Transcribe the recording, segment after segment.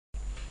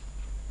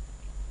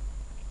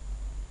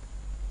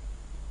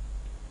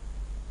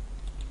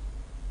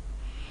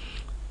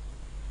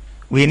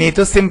we need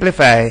to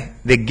simplify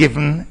the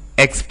given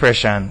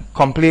expression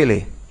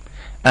completely.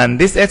 And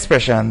this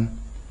expression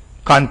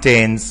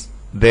contains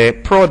the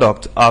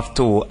product of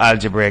two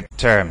algebraic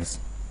terms,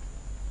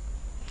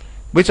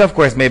 which of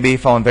course may be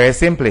found very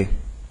simply.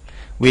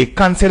 We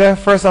consider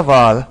first of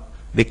all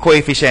the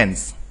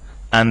coefficients,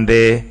 and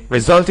the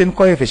resulting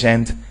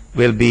coefficient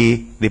will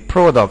be the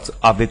product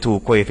of the two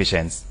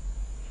coefficients.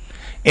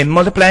 In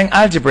multiplying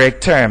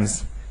algebraic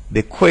terms,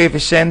 the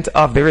coefficient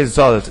of the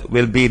result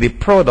will be the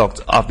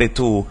product of the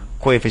two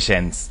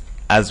coefficients,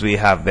 as we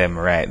have them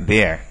right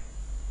there.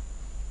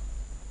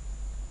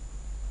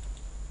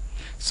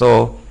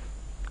 So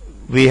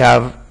we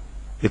have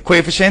the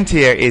coefficient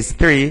here is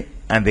 3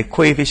 and the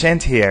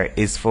coefficient here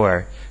is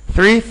 4.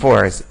 3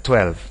 4s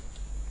 12.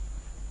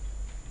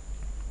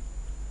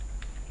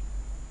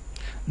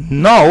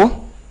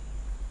 Now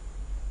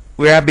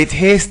we are a bit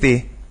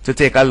hasty to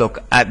take a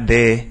look at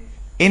the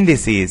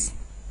indices.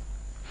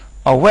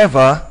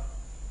 However,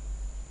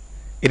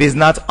 it is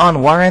not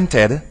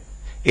unwarranted.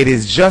 It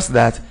is just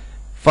that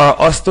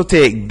for us to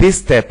take this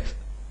step,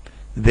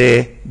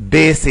 the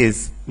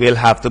bases will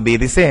have to be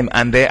the same,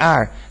 and they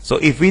are. So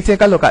if we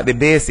take a look at the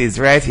bases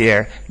right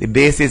here, the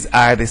bases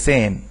are the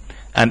same.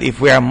 And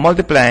if we are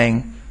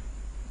multiplying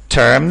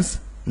terms,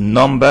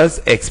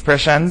 numbers,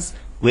 expressions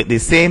with the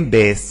same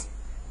base,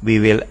 we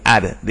will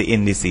add the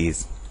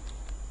indices.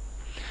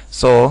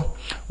 So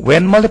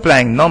when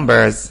multiplying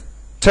numbers,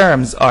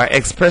 terms, or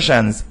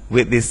expressions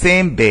with the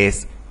same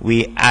base,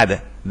 we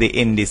add the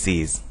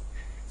indices.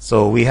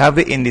 So we have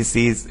the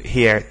indices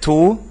here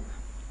 2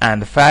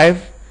 and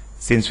 5.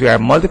 Since we are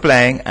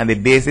multiplying and the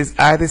bases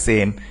are the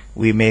same,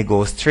 we may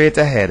go straight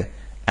ahead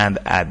and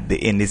add the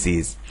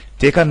indices.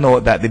 Take a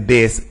note that the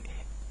base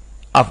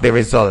of the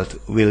result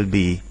will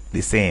be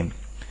the same.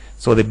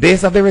 So the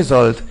base of the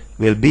result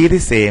will be the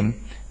same,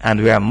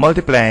 and we are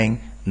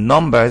multiplying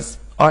numbers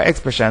or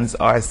expressions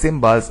or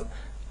symbols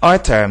or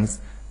terms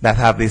that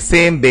have the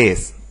same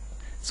base.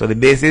 So the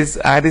bases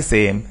are the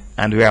same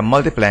and we are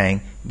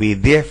multiplying. We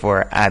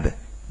therefore add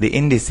the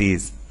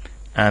indices.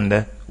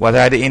 And what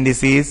are the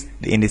indices?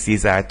 The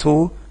indices are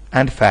 2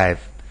 and 5.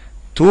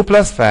 2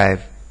 plus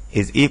 5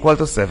 is equal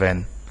to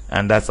 7,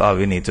 and that's all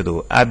we need to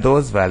do. Add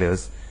those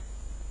values,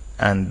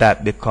 and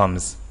that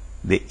becomes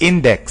the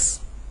index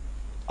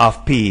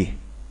of P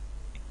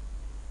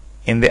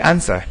in the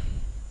answer.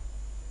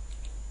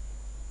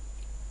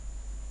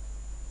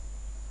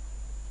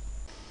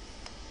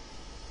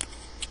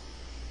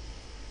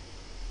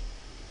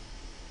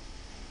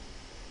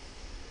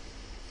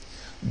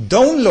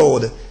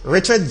 Download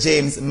Richard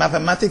James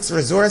Mathematics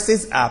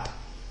Resources app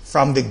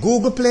from the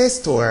Google Play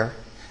Store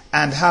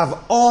and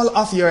have all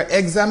of your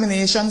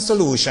examination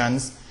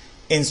solutions,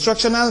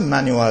 instructional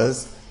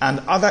manuals, and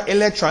other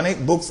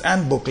electronic books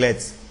and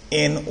booklets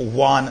in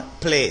one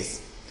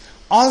place.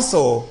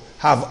 Also,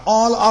 have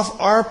all of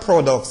our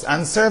products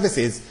and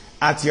services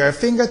at your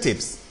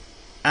fingertips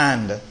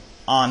and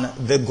on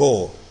the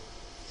go.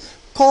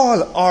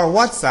 Call or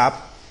WhatsApp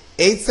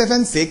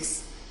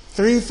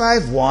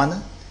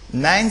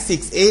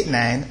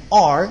 876-351-9689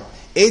 or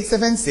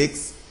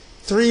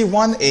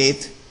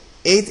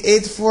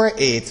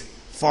 876-318-8848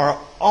 for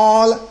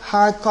all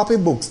hard copy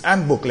books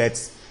and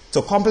booklets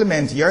to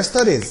complement your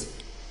studies.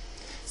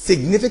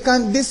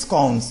 Significant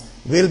discounts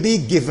will be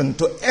given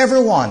to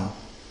everyone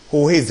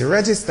who is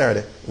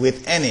registered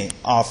with any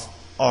of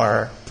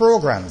our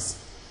programs.